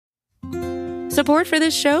Support for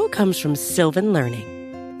this show comes from Sylvan Learning.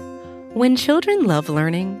 When children love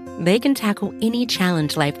learning, they can tackle any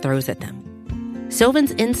challenge life throws at them.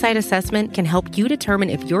 Sylvan's Insight Assessment can help you determine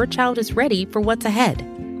if your child is ready for what's ahead.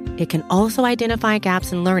 It can also identify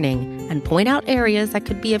gaps in learning and point out areas that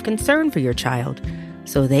could be of concern for your child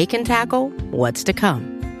so they can tackle what's to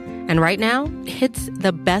come. And right now, it's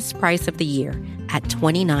the best price of the year at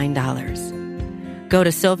 $29. Go to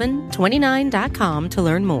sylvan29.com to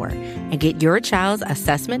learn more and get your child's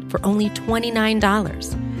assessment for only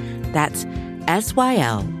 $29. That's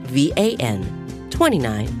SYLVAN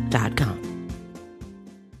 29.com.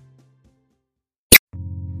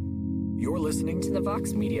 You're listening to the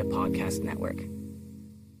Vox Media Podcast Network.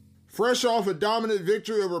 Fresh off a dominant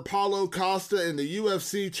victory over Paulo Costa in the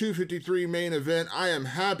UFC 253 main event, I am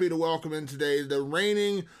happy to welcome in today the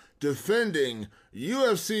reigning, defending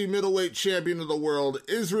UFC middleweight champion of the world,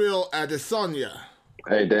 Israel Adesanya.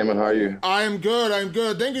 Hey, Damon, how are you? I'm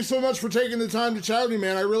good. Thank you so much for taking the time to chat with me,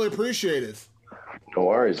 man. I really appreciate it. No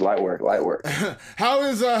worries. Light work. How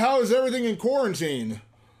is everything in quarantine?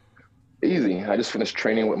 Easy. I just finished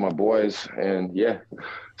training with my boys, and yeah,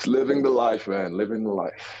 it's living the life, man. Living the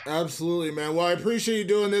life. Absolutely, man. Well, I appreciate you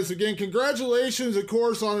doing this. Again, congratulations, of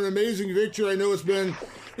course, on an amazing victory. I know it's been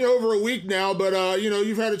over a week now, but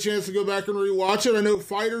you've had a chance to go back and rewatch it. I know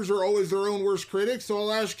fighters are always their own worst critics, so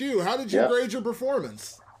I'll ask you, how did you grade your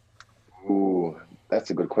performance? Ooh, that's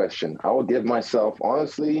a good question. I will give myself,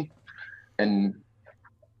 honestly, an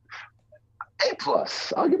A+.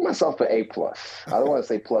 I'll give myself an A+. I don't want to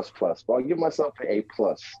say plus, but I'll give myself an A+,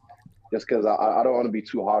 just because I don't want to be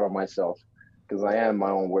too hard on myself, because I am my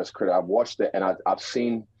own worst critic. I've watched it, and I've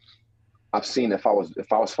seen if I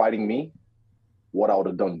was fighting me, what I would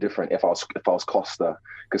have done different if I was Costa,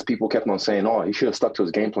 because people kept on saying, "Oh, he should have stuck to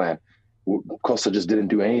his game plan." Costa just didn't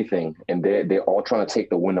do anything, and they're all trying to take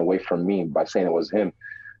the win away from me by saying it was him.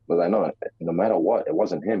 But I know, no matter what, it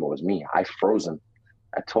wasn't him. It was me. I froze him.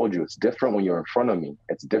 I told you, it's different when you're in front of me.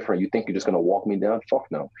 It's different. You think you're just going to walk me down? Fuck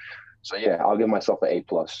no. So, yeah, I'll give myself an A+.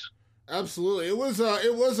 Absolutely. It was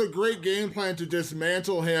a great game plan to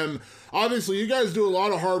dismantle him. Obviously, you guys do a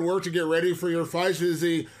lot of hard work to get ready for your fights,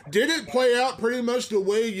 Izzy. Did it play out pretty much the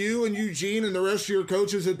way you and Eugene and the rest of your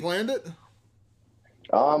coaches had planned it?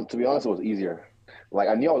 To be honest, it was easier. Like,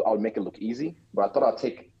 I knew I would make it look easy, but I thought I'd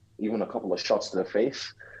take even a couple of shots to the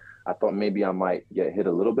face. I thought maybe I might get hit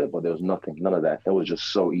a little bit, but there was none of that. It was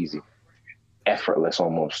just so easy. Effortless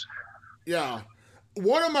almost. Yeah.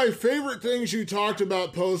 One of my favorite things you talked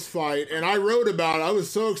about post-fight, and I wrote about it, I was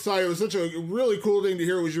so excited, it was such a really cool thing to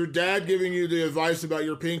hear, was your dad giving you the advice about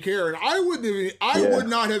your pink hair. And I would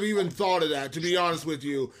not have even thought of that, to be honest with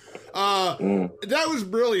you. That was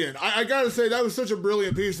brilliant. I got to say, that was such a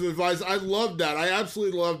brilliant piece of advice. I loved that. I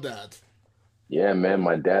absolutely loved that. Yeah, man,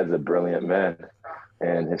 my dad's a brilliant man.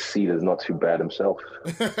 And his seat is not too bad himself.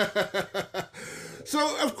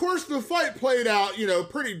 So, of course, the fight played out,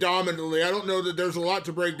 pretty dominantly. I don't know that there's a lot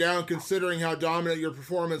to break down considering how dominant your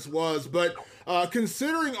performance was. But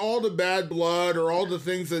considering all the bad blood or all the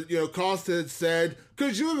things that, Costa had said,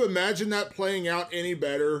 could you have imagined that playing out any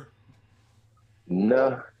better?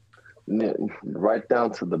 No. Right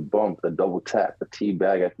down to the bump, the double tap, the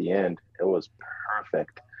teabag at the end. It was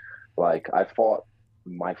perfect. Like, I fought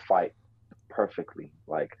my fight perfectly.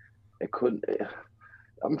 Like, it could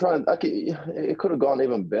have gone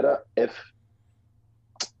even better if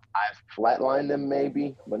I flatlined him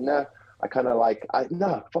maybe, but I kind of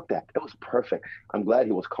fuck that. It was perfect. I'm glad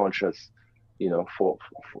he was conscious, for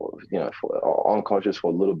unconscious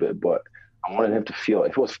for a little bit, but I wanted him to feel,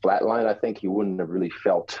 if it was flatlined, I think he wouldn't have really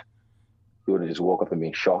felt, he would have just woke up and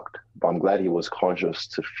been shocked, but I'm glad he was conscious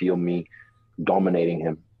to feel me dominating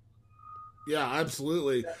him. Yeah,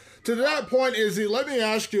 absolutely. To that point, Izzy, let me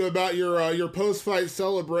ask you about your post-fight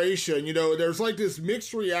celebration. There's like this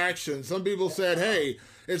mixed reaction. Some people said, hey,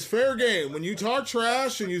 it's fair game. When you talk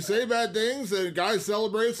trash and you say bad things and a guy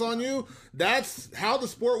celebrates on you, that's how the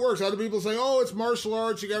sport works. Other people say, oh, it's martial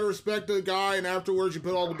arts. You got to respect the guy, and afterwards you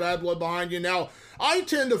put all the bad blood behind you. Now, I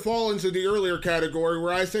tend to fall into the earlier category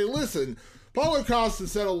where I say, listen, Paulo Costa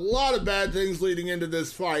said a lot of bad things leading into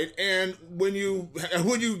this fight, and when you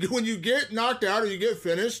get knocked out or you get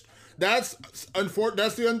finished, that's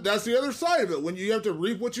the other side of it. When you have to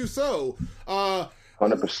reap what you sow.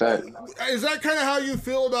 100%. Is that kind of how you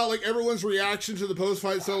feel about like everyone's reaction to the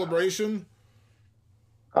post-fight celebration?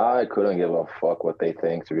 I couldn't give a fuck what they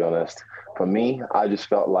think, to be honest. For me, I just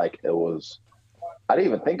felt like it was. I didn't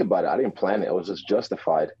even think about it. I didn't plan it. It was just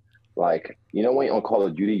justified. Like, when you're on Call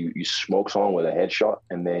of Duty, you smoke someone with a headshot,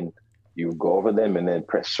 and then you go over them and then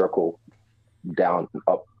press circle down,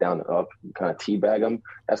 up, kind of teabag them.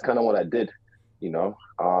 That's kind of what I did.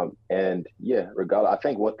 And yeah, regardless, I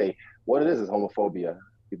think what it is homophobia.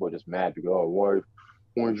 People are just mad. People go, oh,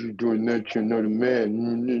 why are you doing that? You're not a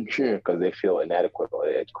man. Because they feel inadequate or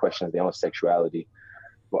it questions their own sexuality.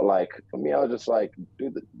 But like for me, I was just like,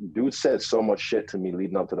 dude said so much shit to me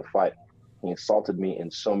leading up to the fight. He insulted me in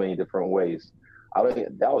so many different ways.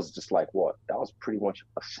 That was just like what? That was pretty much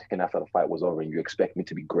a second after the fight was over, and you expect me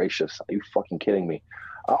to be gracious? Are you fucking kidding me?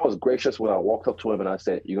 I was gracious when I walked up to him and I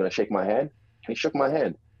said, "You gonna shake my hand?" And he shook my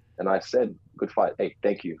hand, and I said, "Good fight. Hey,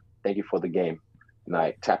 thank you for the game." And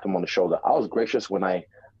I tapped him on the shoulder. I was gracious when I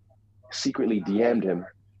secretly DM'd him,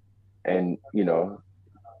 and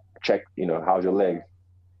checked, how's your leg?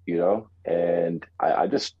 And I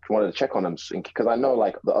just wanted to check on him because I know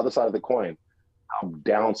like the other side of the coin, how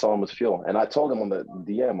down someone must feel. And I told him on the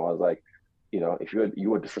DM, I was like, if you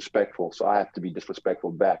were disrespectful, so I have to be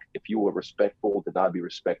disrespectful back. If you were respectful, then I'd be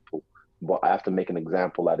respectful. But I have to make an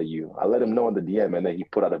example out of you. I let him know in the DM, and then he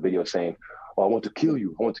put out a video saying, "Oh, I want to kill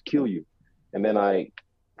you. I want to kill you." And then I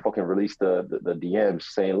fucking released the DMs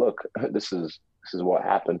saying, "Look, this is what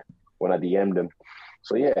happened when I DM'd him."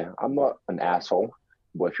 So yeah, I'm not an asshole.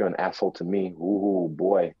 But if you're an asshole to me, ooh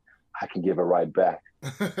boy, I can give it right back.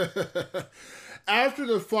 After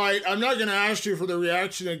the fight, I'm not going to ask you for the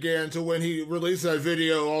reaction again to when he released that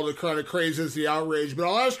video, all the kind of craziness, the outrage, but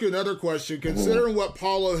I'll ask you another question. Considering what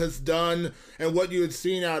Paulo has done and what you had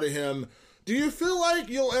seen out of him, do you feel like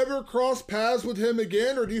you'll ever cross paths with him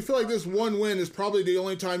again, or do you feel like this one win is probably the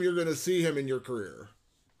only time you're going to see him in your career?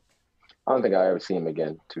 I don't think I'll ever see him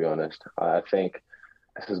again, to be honest. I think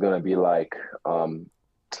this is going to be like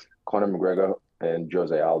Conor McGregor and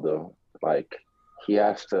Jose Aldo. Like, he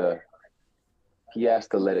has to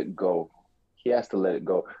let it go. He has to let it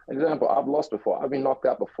go. Example, I've lost before. I've been knocked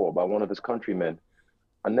out before by one of his countrymen.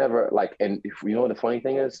 I never, like, and if you know what the funny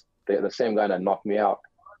thing is, the same guy that knocked me out,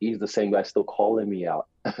 he's the same guy still calling me out.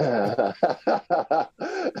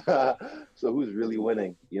 So who's really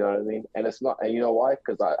winning? You know what I mean? And it's not, and you know why?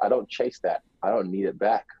 Because I don't chase that. I don't need it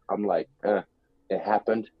back. I'm like, it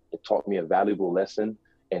happened. It taught me a valuable lesson.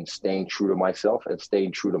 And staying true to myself and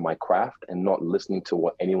staying true to my craft and not listening to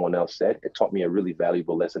what anyone else said. It taught me a really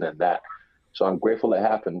valuable lesson in that. So I'm grateful it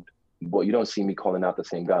happened, but you don't see me calling out the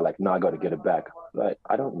same guy like, I got to get it back. Like,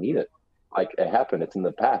 I don't need it. Like, it happened. It's in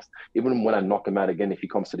the past. Even when I knock him out again, if he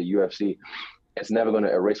comes to the UFC, it's never going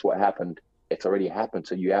to erase what happened. It's already happened.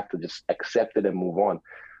 So you have to just accept it and move on,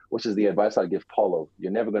 which is the advice I give Paulo.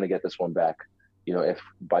 You're never going to get this one back. If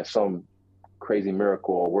by some crazy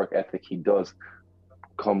miracle or work ethic he does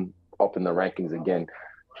come up in the rankings again,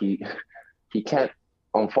 he can't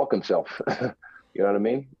unfuck himself. You know what I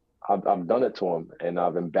mean? I've done it to him and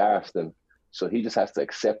I've embarrassed him. So he just has to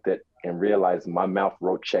accept it and realize my mouth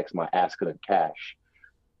wrote checks my ass couldn't cash.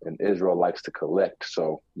 And Israel likes to collect.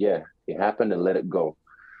 So yeah, it happened and let it go.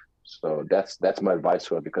 So that's my advice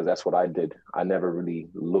to him, because that's what I did. I never really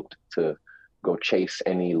looked to go chase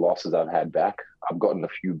any losses I've had back. I've gotten a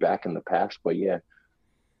few back in the past, but yeah,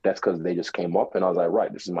 that's because they just came up, and I was like,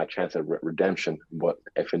 right, this is my chance at redemption. But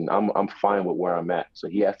I'm fine with where I'm at, so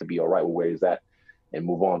he has to be all right with where he's at and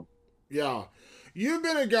move on. Yeah, you've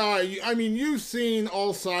been a guy. I mean, you've seen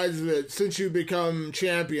all sides of it since you become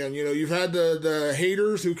champion. You've had the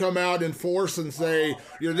haters who come out in force and say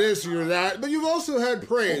you're this, you're that, but you've also had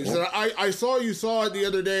praise. And I saw it the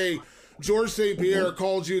other day. George St. Pierre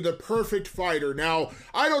called you the perfect fighter. Now,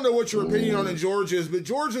 I don't know what your opinion on George is, but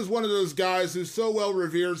George is one of those guys who's so well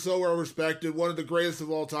revered, so well respected, one of the greatest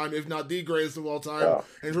of all time, if not the greatest of all time,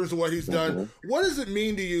 in terms of what he's done. What does it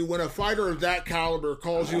mean to you when a fighter of that caliber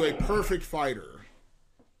calls you a perfect fighter?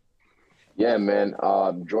 Yeah, man.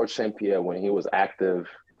 George St. Pierre, when he was active,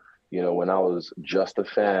 when I was just a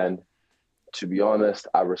fan, to be honest,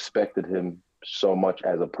 I respected him so much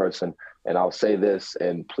as a person. And I'll say this,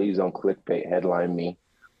 and please don't clickbait headline me,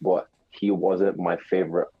 but he wasn't my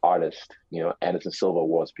favorite artist. Anderson Silva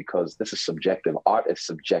was, because this is subjective. Art is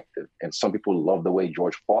subjective. And some people love the way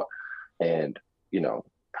George fought, and,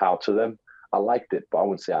 power to them. I liked it, but I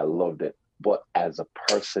wouldn't say I loved it. But as a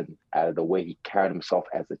person, out of the way he carried himself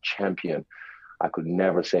as a champion, I could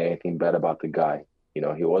never say anything bad about the guy. He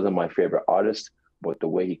wasn't my favorite artist, but the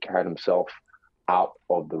way he carried himself out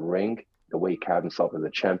of the ring, the way he carried himself as a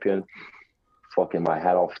champion, fucking my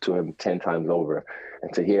hat off to him 10 times over.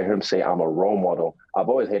 And to hear him say I'm a role model, I've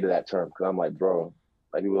always hated that term, because I'm like, bro,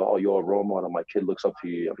 like, people are, oh, you're a role model, my kid looks up to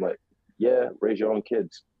you. I'm like, yeah, raise your own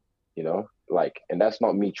kids, and that's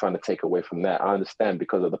not me trying to take away from that. I understand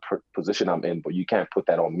because of the position I'm in, but you can't put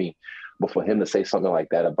that on me. But for him to say something like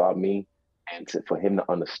that about me, and for him to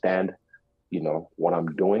understand, what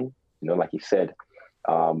I'm doing, like he said,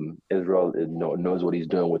 Israel knows what he's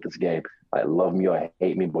doing with this game. Like, love me or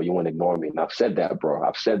hate me, but you won't ignore me. And I've said that, bro.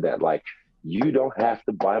 I've said that. Like, you don't have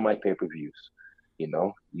to buy my pay-per-views.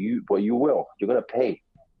 But you will. You're gonna pay.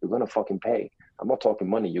 You're gonna fucking pay. I'm not talking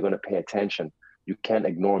money. You're gonna pay attention. You can't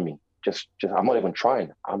ignore me. Just I'm not even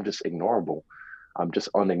trying. I'm just ignorable. I'm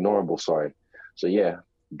just unignorable. Sorry. So yeah,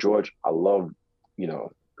 George, I love, the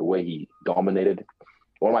way he dominated.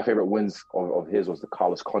 One of my favorite wins of his was the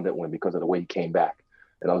Carlos Condit win because of the way he came back.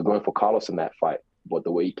 And I was going for Carlos in that fight, but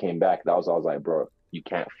the way he came back, I was like, bro, you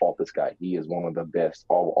can't fault this guy. He is one of the best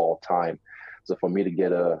of all time. So for me to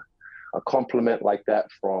get a compliment like that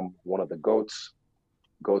from one of the GOATs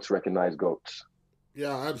recognize GOATs.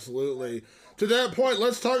 Yeah, absolutely. To that point,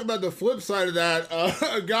 let's talk about the flip side of that.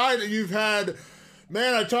 A guy that you've had,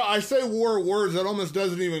 man, I say war of words, that almost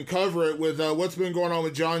doesn't even cover it with what's been going on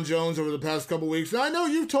with Jon Jones over the past couple weeks. Now, I know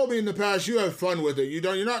you've told me in the past you have fun with it.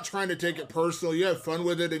 You're not trying to take it personal. You have fun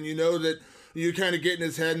with it, and you know that you kind of get in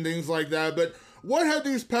his head and things like that. But what have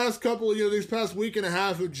these past these past week and a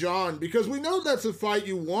half of Jon? Because we know that's a fight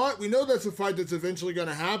you want. We know that's a fight that's eventually going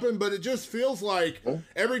to happen, but it just feels like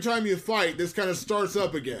every time you fight, this kind of starts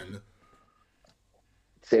up again.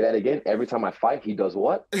 Say that again. Every time I fight, he does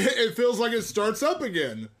what? It feels like it starts up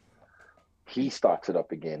again. He starts it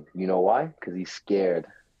up again. You know why? Because he's scared.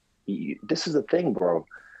 This is the thing, bro.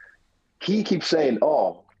 He keeps saying,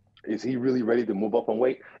 oh, is he really ready to move up in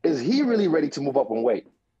weight? Is he really ready to move up in weight?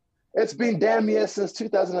 It's been damn near since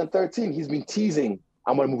 2013. He's been teasing,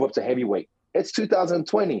 I'm going to move up to heavyweight. It's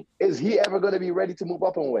 2020. Is he ever going to be ready to move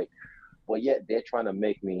up in weight? But yet they're trying to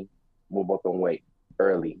make me move up in weight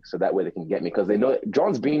early so that way they can get me, because they know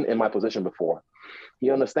Jon's been in my position before. He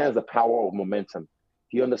understands the power of momentum.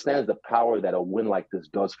 He understands the power that a win like this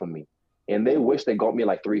does for me. And they wish they got me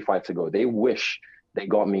like 3 fights ago. They wish they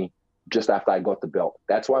got me just after I got the belt.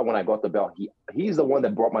 That's why when I got the belt, he's the one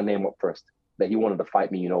that brought my name up first, that he wanted to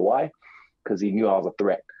fight me. You know why? Because he knew I was a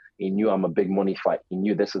threat. He knew I'm a big money fight. He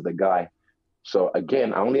knew this is the guy. So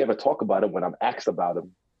again, I only ever talk about him when I'm asked about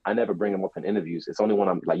him. I never bring him up in interviews. It's only when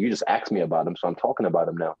I'm like, you just asked me about him, so I'm talking about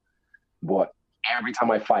him now. But every time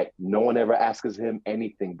I fight, no one ever asks him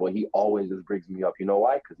anything, but he always just brings me up. You know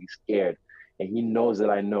why? Because he's scared. And he knows that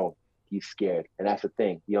I know he's scared. And that's the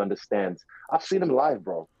thing. He understands. I've seen him live,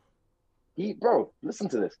 bro. Bro, listen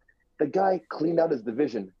to this. The guy cleaned out his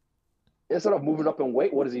division. Instead of moving up in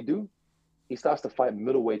weight, what does he do? He starts to fight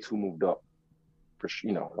middleweights who moved up.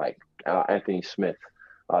 Like Anthony Smith,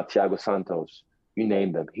 Thiago Santos, you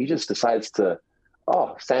name them. He just decides to,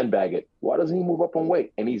 sandbag it. Why doesn't he move up on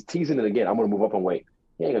weight? And he's teasing it again. I'm going to move up on weight.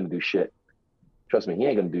 He ain't going to do shit. Trust me, he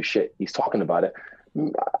ain't going to do shit. He's talking about it.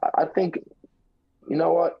 I think, you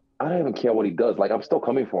know what? I don't even care what he does. Like, I'm still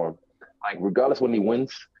coming for him. Like, regardless when he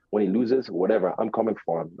wins, when he loses, whatever, I'm coming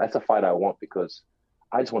for him. That's a fight I want because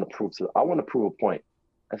I just want to prove a point.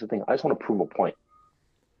 That's the thing. I just want to prove a point.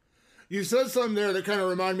 You said something there that kind of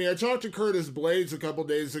reminded me. I talked to Curtis Blades a couple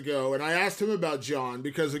days ago, and I asked him about Jon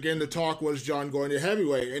because, again, the talk was Jon going to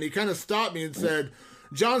heavyweight. And he kind of stopped me and said,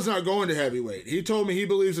 Jon's not going to heavyweight. He told me he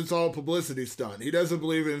believes it's all publicity stunt. He doesn't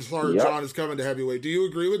believe in as far as Jon is coming to heavyweight. Do you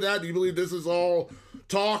agree with that? Do you believe this is all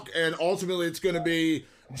talk and ultimately it's going to be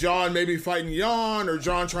Jon maybe fighting Jan or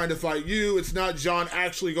Jon trying to fight you? It's not Jon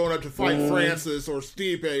actually going up to fight Francis or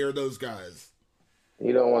Stipe or those guys.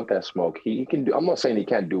 He don't want that smoke. He can do. I'm not saying he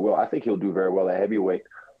can't do well. I think he'll do very well at heavyweight,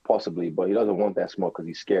 possibly, but he doesn't want that smoke because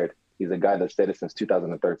he's scared. He's a guy that's said it since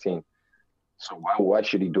 2013. So why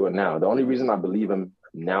should he do it now? The only reason I believe him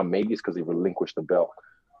now maybe is because he relinquished the belt.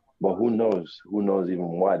 But who knows? Who knows even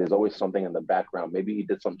why? There's always something in the background. Maybe he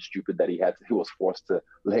did something stupid that he was forced to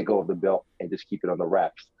let go of the belt and just keep it on the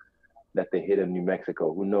wraps that they hit in New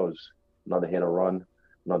Mexico. Who knows? Another hit and run,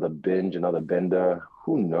 another binge, another bender.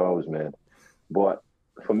 Who knows, man? But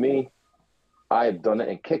for me, I've done it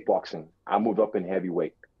in kickboxing. I moved up in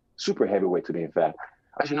heavyweight, super heavyweight to be in fact.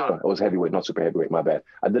 Actually, no, it was heavyweight, not super heavyweight, my bad.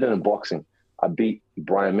 I did it in boxing. I beat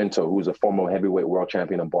Brian Minto, who's a former heavyweight world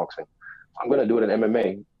champion in boxing. I'm going to do it in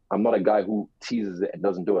MMA. I'm not a guy who teases it and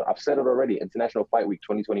doesn't do it. I've said it already, International Fight Week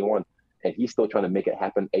 2021, and he's still trying to make it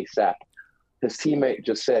happen ASAP. His teammate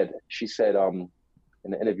just said, in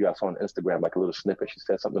the interview I saw on Instagram, like a little snippet, she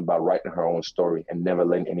said something about writing her own story and never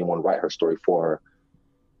letting anyone write her story for her.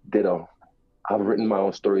 Ditto. I've written my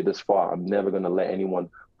own story this far. I'm never going to let anyone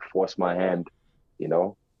force my hand, you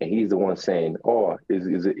know? And he's the one saying, oh,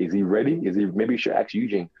 is he ready? Maybe you should ask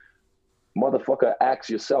Eugene. Motherfucker, ask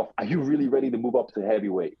yourself, are you really ready to move up to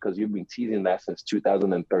heavyweight? Because you've been teasing that since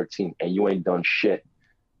 2013 and you ain't done shit.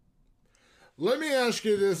 Let me ask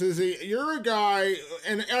you this, Izzy. You're a guy,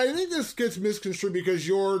 and I think this gets misconstrued because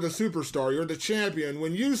you're the superstar, you're the champion.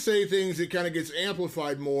 When you say things, it kind of gets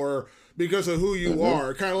amplified more because of who you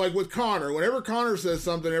are. Kind of like with Conor. Whenever Conor says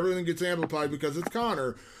something, everything gets amplified because it's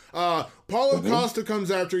Conor. Paulo Costa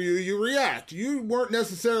comes after you, you react. You weren't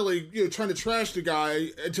necessarily trying to trash the guy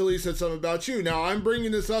until he said something about you. Now, I'm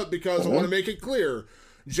bringing this up because I want to make it clear.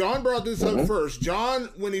 John brought this up first. John,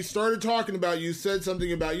 when he started talking about you, said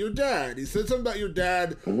something about your dad. He said something about your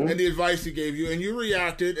dad and the advice he gave you, and you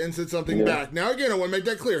reacted and said something back. Now, again, I want to make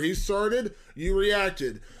that clear. He started, you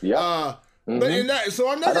reacted. Yeah. But in that,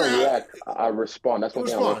 so I'm not I going don't to react. I respond. That's one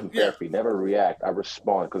thing I learned from therapy. Never react. I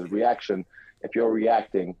respond, because reaction, if you're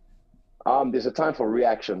reacting, there's a time for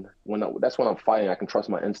reaction. That's when I'm fighting. I can trust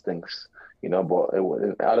my instincts, but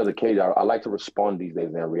out of the cage, I like to respond these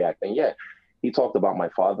days and react. And yeah, he talked about my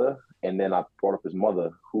father, and then I brought up his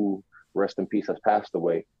mother, who, rest in peace, has passed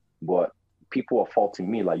away. But people are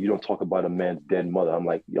faulting me, like, you don't talk about a man's dead mother. I'm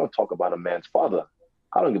like, you don't talk about a man's father.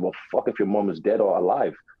 I don't give a fuck if your mom is dead or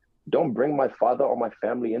alive. Don't bring my father or my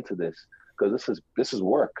family into this, because this is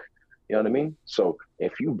work. You know what I mean? So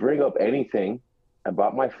if you bring up anything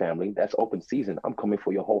about my family, that's open season. I'm coming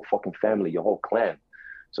for your whole fucking family, your whole clan.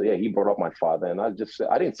 So yeah, he brought up my father, and I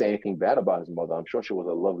didn't say anything bad about his mother. I'm sure she was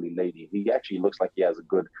a lovely lady. He actually looks like he has a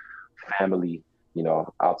good family,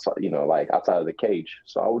 outside, like outside of the cage.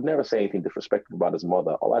 So I would never say anything disrespectful about his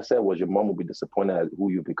mother. All I said was your mom will be disappointed at who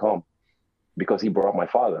you become, because he brought up my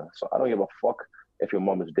father. So I don't give a fuck if your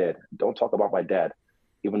mom is dead. Don't talk about my dad,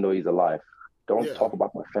 even though he's alive. Don't talk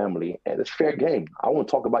about my family. And it's fair game. I won't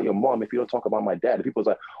talk about your mom if you don't talk about my dad. People's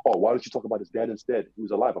like, oh, why don't you talk about his dad instead? He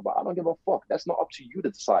was alive. I don't give a fuck. That's not up to you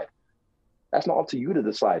to decide. That's not up to you to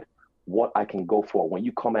decide what I can go for when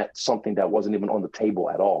you come at something that wasn't even on the table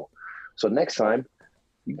at all. So next time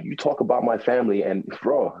you talk about my family, and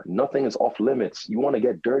bro, nothing is off limits. You want to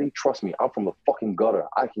get dirty? Trust me, I'm from the fucking gutter.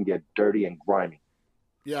 I can get dirty and grimy.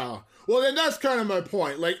 Yeah. Well, then that's kind of my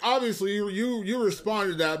point. Like, obviously, you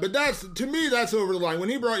responded to that, but to me, that's over the line. When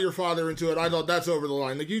he brought your father into it, I thought that's over the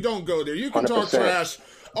line. Like, you don't go there. You can 100%. Talk trash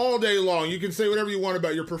all day long. You can say whatever you want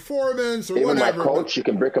about your performance or even whatever. My coach, you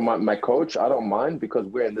can break him up. My coach, I don't mind, because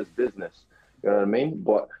we're in this business. You know what I mean?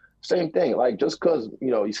 But same thing. Like, just because,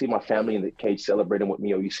 you see my family in the cage celebrating with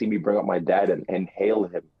me, or you see me bring up my dad and hail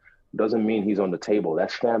him, doesn't mean he's on the table.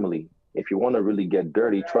 That's family. If you want to really get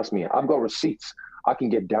dirty, trust me, I've got receipts. I can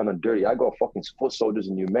get down and dirty. I got fucking foot soldiers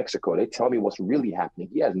in New Mexico. They tell me what's really happening.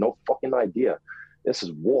 He has no fucking idea. This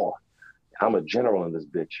is war. I'm a general in this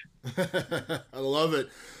bitch. I love it.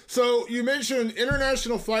 So you mentioned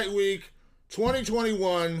International Fight Week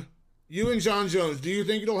 2021, you and Jon Jones. Do you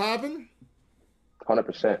think it'll happen?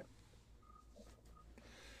 100%.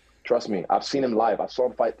 Trust me. I've seen him live. I saw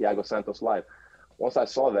him fight Thiago Santos live. Once I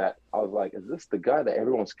saw that, I was like, is this the guy that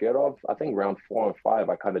everyone's scared of? I think round 4 and 5,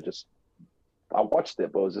 I watched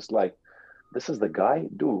it, but it was just like, this is the guy?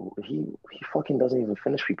 Dude, he fucking doesn't even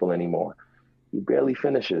finish people anymore. He barely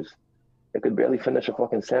finishes. He could barely finish a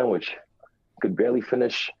fucking sandwich. He could barely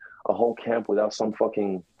finish a whole camp without some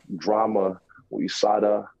fucking drama with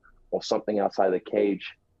USADA or something outside the cage,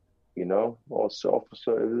 Or, so,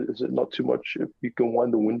 officer, is it not too much if you can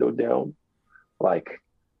wind the window down? Like,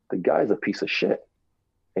 the guy's a piece of shit.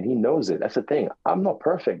 And he knows it. That's the thing. I'm not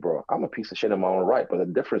perfect, bro. I'm a piece of shit in my own right. But the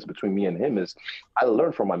difference between me and him is I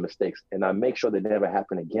learn from my mistakes and I make sure they never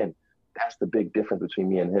happen again. That's the big difference between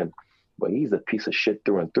me and him. But he's a piece of shit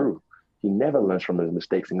through and through. He never learns from his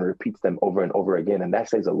mistakes and repeats them over and over again. And that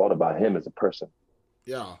says a lot about him as a person.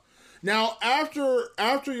 Yeah. Now,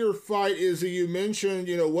 after your fight, Izzy, you mentioned,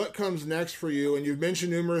 what comes next for you. And you've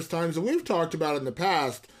mentioned numerous times, and we've talked about it in the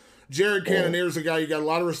past, Jared Cannonier is a guy you got a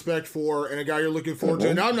lot of respect for and a guy you're looking forward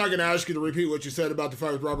to. Now, I'm not going to ask you to repeat what you said about the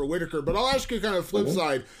fight with Robert Whitaker, but I'll ask you kind of flip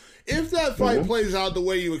side. If that fight plays out the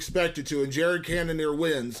way you expect it to and Jared Cannonier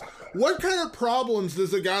wins, what kind of problems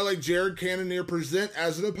does a guy like Jared Cannonier present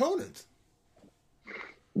as an opponent?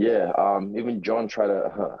 Yeah, even John tried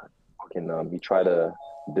to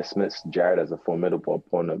dismiss Jared as a formidable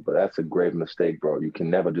opponent, but that's a grave mistake, bro. You can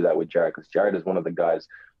never do that with Jared, because Jared is one of the guys,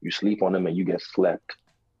 you sleep on him and you get slept.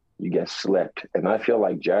 And I feel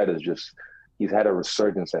like Jared he's had a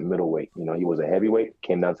resurgence at middleweight. He was a heavyweight,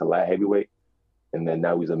 came down to light heavyweight, and then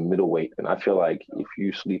now he's a middleweight. And I feel like if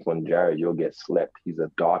you sleep on Jared, you'll get slept. He's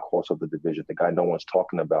a dark horse of the division, the guy no one's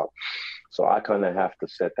talking about. So I kind of have to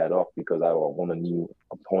set that up, because I want a new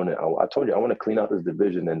opponent. I told you, I want to clean out this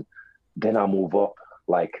division, and then I'll move up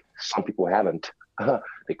like some people haven't.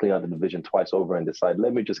 They clean out the division twice over and decide,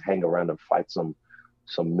 let me just hang around and fight some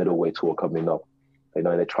middleweights who are coming up. You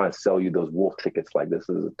know, they try and sell you those wolf tickets like this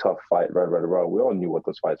is a tough fight, right. We all knew what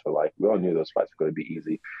those fights were like. We all knew those fights were going to be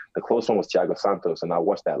easy. The close one was Thiago Santos, and I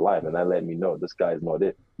watched that live, and that let me know this guy is not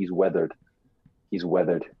it. He's weathered. He's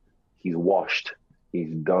washed.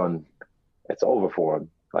 He's done. It's over for him.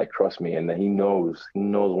 Like, trust me. And then he knows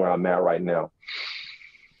where I'm at right now.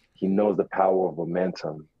 He knows the power of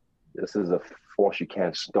momentum. This is a force you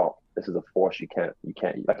can't stop. This is a force you can't,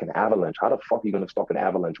 like an avalanche. How the fuck are you going to stop an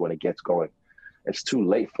avalanche when it gets going? It's too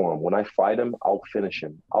late for him. When I fight him, I'll finish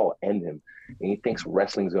him. I'll end him. And he thinks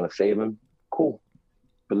wrestling's going to save him. Cool.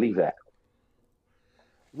 Believe that.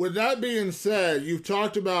 With that being said, you've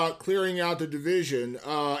talked about clearing out the division.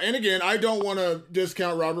 And again, I don't want to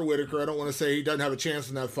discount Robert Whittaker. I don't want to say he doesn't have a chance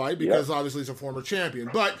in that fight because obviously he's a former champion.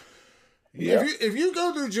 But if you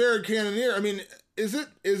go through Jared Cannonier, I mean, is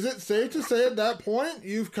it safe to say at that point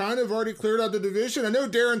you've kind of already cleared out the division? I know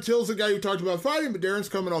Darren Till's the guy you talked about fighting, but Darren's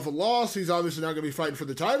coming off a loss. He's obviously not going to be fighting for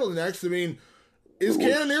the title next. I mean, is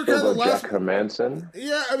Cannonier kind of the last? Jack Hermanson.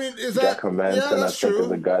 Yeah, I mean, is that? Jack Hermanson, yeah, that's I think, true. is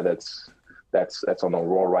the guy that's on the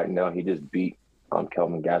Raw right now. He just beat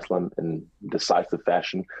Kelvin Gastelum in decisive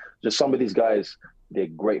fashion. Just some of these guys, they're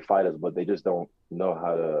great fighters, but they just don't know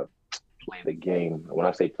how to play the game. When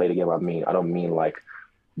I say play the game, I don't mean like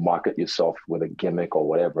market yourself with a gimmick or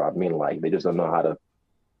whatever. I mean like they just don't know how to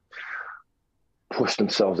push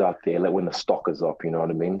themselves out there, like when the stock is up, you know what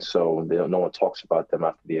I mean? So no one talks about them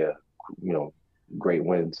after their, great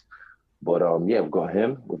wins. But we've got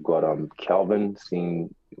him. We've got Kelvin,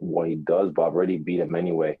 seeing what he does, but I've already beat him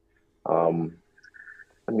anyway. Let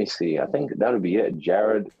me see. I think that'll be it.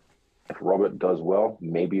 Jared, if Robert does well,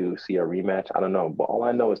 maybe we'll see a rematch. I don't know. But all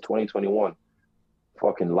I know is 2021,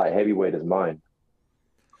 fucking light heavyweight is mine.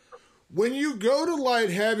 When you go to light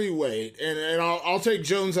heavyweight, and I'll take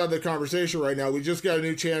Jones out of the conversation right now. We just got a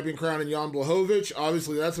new champion crowned in Jan Blachowicz.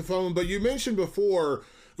 Obviously, that's a fun one. But you mentioned before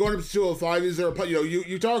going up to 205. Is there a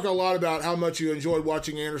you talk a lot about how much you enjoyed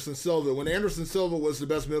watching Anderson Silva. When Anderson Silva was the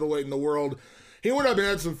best middleweight in the world, he went up and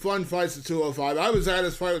had some fun fights at 205. I was at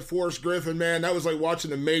his fight with Forrest Griffin, man. That was like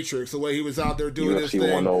watching The Matrix, the way he was out there doing UFC his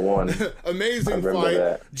thing. 101. Amazing fight.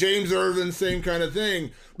 That. James Irvin, same kind of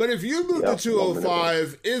thing. But if you move to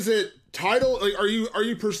 205, is it title? Like, are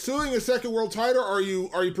you pursuing a second world title? Are you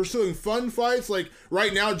pursuing fun fights? Like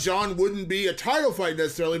right now, John wouldn't be a title fight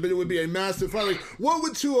necessarily, but it would be a massive fight. Like, what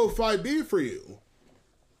would 205 be for you?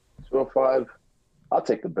 205, I'll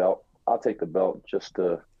take the belt. Just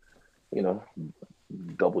to,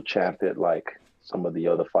 double champ it like some of the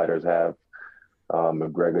other fighters have.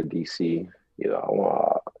 McGregor, DC.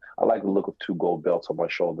 I like the look of 2 gold belts on my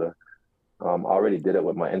shoulder. I already did it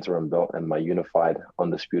with my interim belt and my unified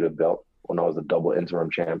undisputed belt when I was a double interim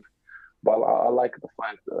champ. But I like the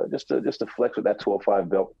fight just to flex with that 205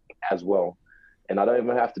 belt as well. And I don't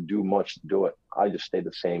even have to do much to do it. I just stay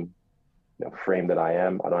the same frame that I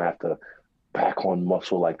am. I don't have to pack on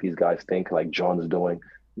muscle like these guys think, like John's doing.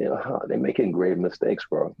 They're making grave mistakes,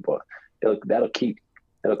 bro. But it'll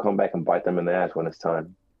come back and bite them in the ass when it's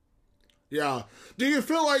time. Yeah. Do you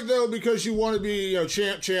feel like, though, because you want to be,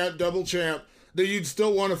 champ, double champ, that you'd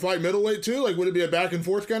still want to fight middleweight too? Like, would it be a back and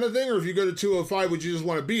forth kind of thing? Or if you go to 205, would you just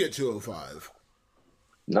want to be at 205?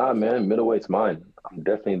 Nah, man, middleweight's mine. I'm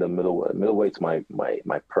definitely the middleweight. Middleweight's my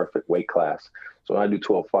perfect weight class. So when I do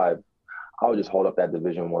 205, I'll just hold up that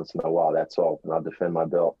division once in a while. That's all. And I'll defend my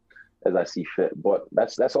belt as I see fit. But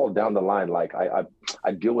that's all down the line. Like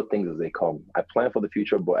I deal with things as they come. I plan for the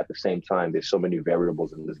future, but at the same time, there's so many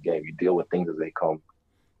variables in this game. You deal with things as they come.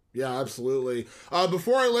 Yeah, absolutely.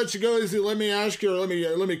 Before I let you go, Izzy, let me ask you, or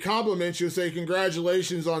let me compliment you and say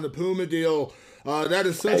congratulations on the Puma deal. That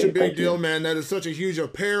is such a big deal, man. That is such a huge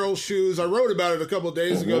apparel, shoes. I wrote about it a couple of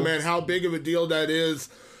days ago, man, how big of a deal that is.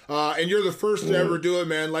 And you're the first to ever do it,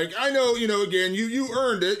 man. Like, I know, again, you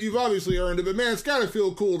earned it. You've obviously earned it. But, man, it's got to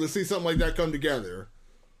feel cool to see something like that come together.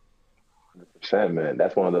 100%, man.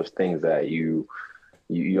 That's one of those things that you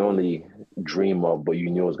only dream of, but you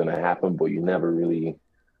knew it was going to happen, but you never really,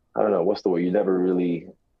 I don't know, what's the word? You never really,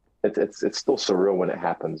 it's still surreal when it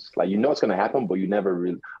happens. Like, it's going to happen, but you never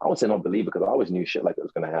really, I wouldn't say don't believe it because I always knew shit like that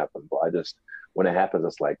was going to happen. But when it happens,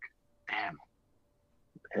 it's like,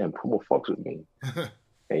 damn, Puma fucks with me.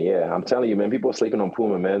 And yeah, I'm telling you, man, people are sleeping on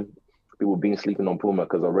Puma, man. People been sleeping on Puma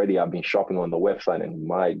because already I've been shopping on the website and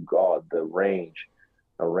my God, the range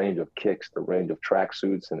of kicks, the range of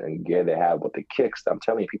tracksuits and gear they have. But the kicks, I'm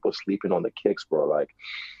telling you, people are sleeping on the kicks, bro. Like,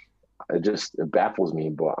 it baffles me,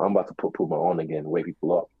 but I'm about to put Puma on again, wake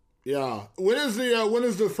people up. Yeah. When is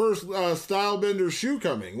the first Style Bender shoe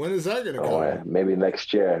coming? When is that going to come? Oh, yeah. Maybe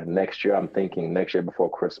next year. Next year, I'm thinking next year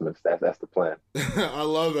before Christmas. That's the plan. I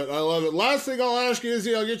love it. I love it. Last thing I'll ask you,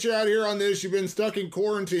 Izzy, I'll get you out of here on this. You've been stuck in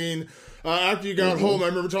quarantine after you got home. I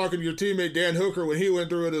remember talking to your teammate Dan Hooker when he went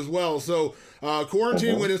through it as well. So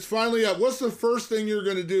quarantine, when it's finally up, what's the first thing you're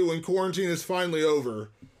going to do when quarantine is finally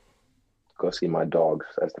over? Go see my dogs.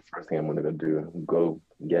 That's the first thing I'm going to do. Go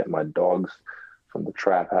get my dogs from the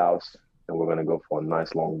trap house, and we're going to go for a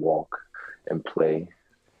nice long walk and play.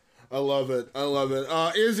 I love it. I love it.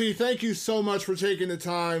 Izzy, thank you so much for taking the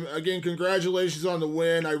time. Again, congratulations on the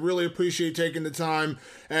win. I really appreciate taking the time.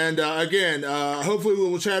 And again, hopefully we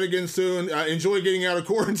will chat again soon. Enjoy getting out of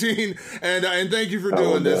quarantine, and thank you for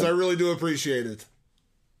doing this. I really do appreciate it.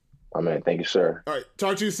 Oh, man. Thank you, sir. All right.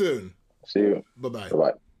 Talk to you soon. See you. Bye-bye.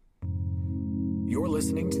 Bye-bye. You're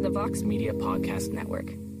listening to the Vox Media Podcast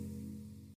Network.